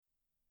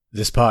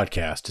This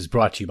podcast is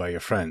brought to you by your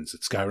friends at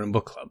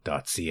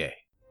SkyrimBookClub.ca.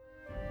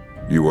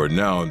 You are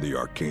now in the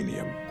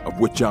Arcanium, of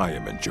which I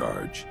am in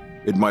charge.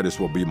 It might as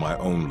well be my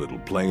own little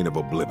plane of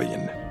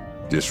oblivion.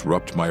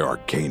 Disrupt my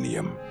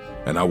Arcanium,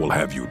 and I will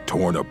have you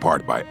torn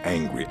apart by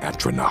angry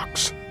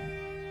Atronachs.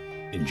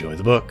 Enjoy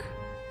the book.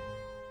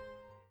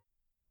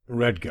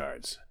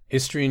 Redguards,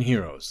 History and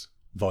Heroes,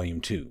 Volume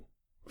 2.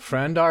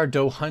 Frandar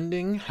do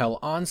Hunding Hel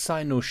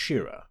Ansai no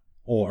Shira,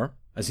 or,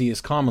 as he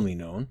is commonly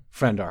known,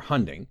 Frandar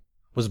Hunding,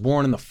 was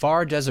born in the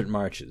far desert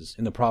marches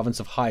in the province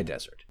of High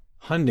Desert.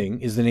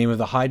 Hunding is the name of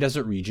the High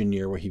Desert region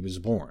near where he was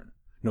born.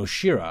 No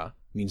Shira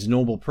means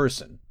noble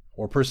person,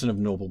 or person of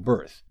noble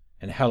birth,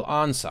 and Hel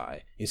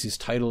Ansai is his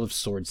title of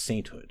sword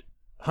sainthood.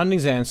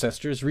 Hunding's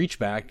ancestors reach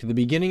back to the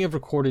beginning of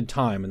recorded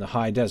time in the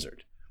High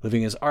Desert,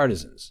 living as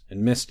artisans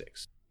and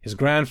mystics. His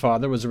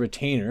grandfather was a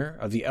retainer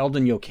of the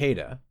Elden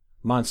Yokeda,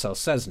 Mansel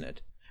Sesnet,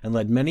 and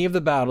led many of the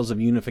battles of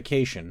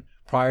unification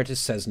prior to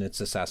Sesnet's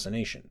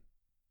assassination.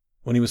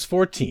 When he was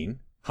 14,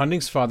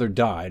 Hunding's father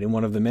died in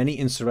one of the many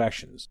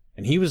insurrections,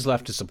 and he was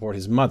left to support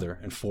his mother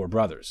and 4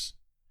 brothers.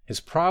 His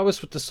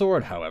prowess with the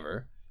sword,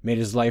 however, made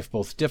his life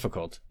both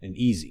difficult and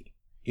easy.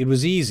 It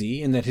was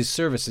easy in that his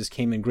services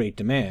came in great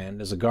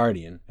demand as a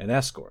guardian and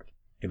escort.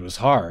 It was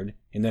hard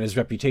in that his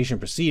reputation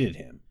preceded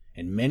him,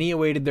 and many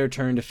awaited their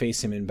turn to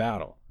face him in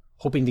battle,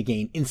 hoping to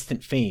gain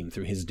instant fame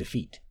through his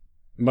defeat.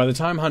 And by the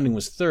time Hunding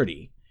was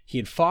 30, he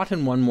had fought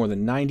and won more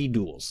than 90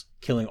 duels,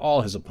 killing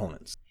all his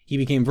opponents. He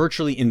became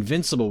virtually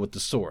invincible with the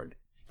sword,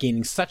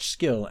 gaining such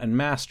skill and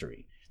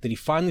mastery that he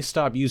finally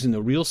stopped using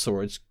the real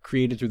swords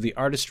created through the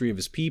artistry of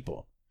his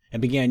people,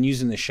 and began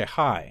using the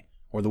Shehai,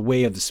 or the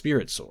Way of the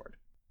Spirit sword.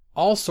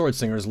 All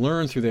swordsingers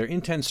learn through their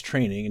intense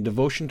training and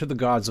devotion to the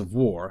gods of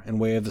war and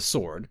Way of the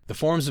Sword the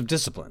forms of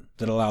discipline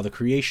that allow the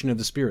creation of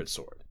the Spirit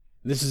sword.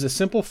 This is a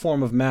simple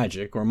form of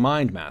magic or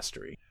mind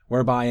mastery,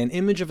 whereby an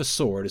image of a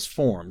sword is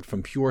formed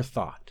from pure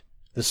thought.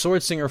 The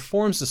swordsinger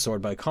forms the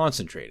sword by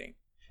concentrating,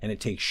 and it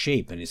takes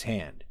shape in his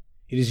hand.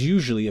 It is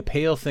usually a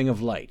pale thing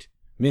of light,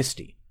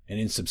 misty and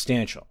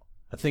insubstantial,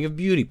 a thing of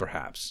beauty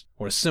perhaps,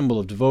 or a symbol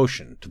of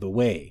devotion to the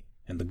Way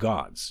and the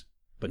gods,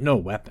 but no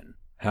weapon.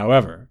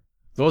 However,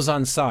 those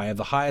on Sai of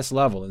the highest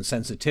level in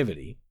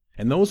sensitivity,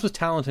 and those with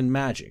talent in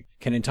magic,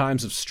 can in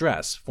times of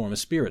stress form a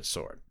spirit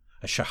sword,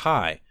 a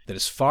Shehai that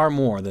is far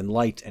more than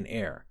light and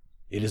air.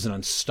 It is an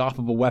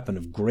unstoppable weapon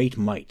of great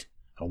might,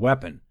 a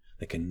weapon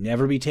that can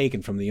never be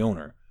taken from the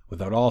owner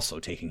without also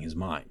taking his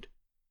mind.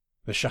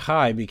 The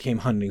Shehai became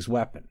Hunding's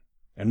weapon,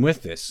 and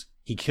with this,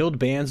 he killed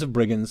bands of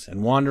brigands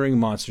and wandering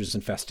monsters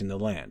infesting the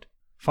land.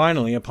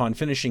 Finally, upon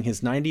finishing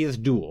his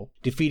 90th duel,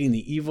 defeating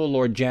the evil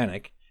Lord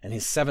Janek and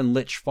his 7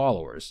 Lich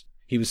followers,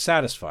 he was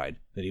satisfied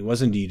that he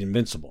was indeed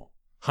invincible.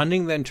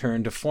 Hunding then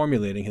turned to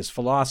formulating his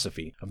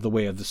philosophy of the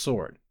Way of the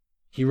Sword.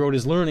 He wrote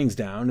his learnings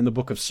down in the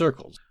Book of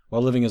Circles,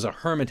 while living as a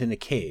hermit in a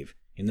cave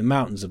in the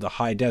mountains of the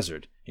High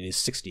Desert in his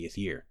 60th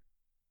year.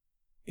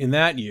 In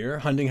that year,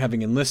 Hunding,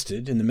 having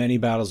enlisted in the many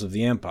battles of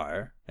the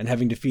Empire, and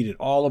having defeated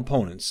all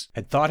opponents,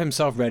 had thought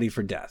himself ready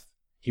for death.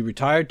 He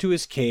retired to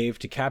his cave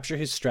to capture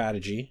his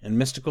strategy and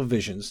mystical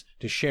visions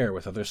to share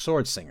with other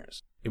sword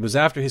singers. It was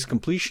after his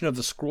completion of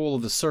the Scroll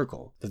of the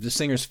Circle that the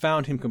singers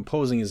found him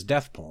composing his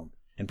death poem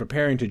and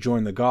preparing to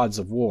join the gods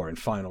of war in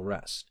final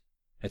rest.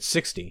 At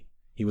 60,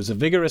 he was a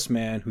vigorous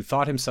man who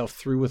thought himself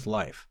through with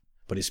life,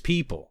 but his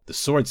people, the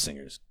sword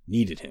singers,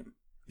 needed him.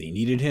 They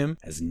needed him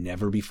as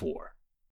never before.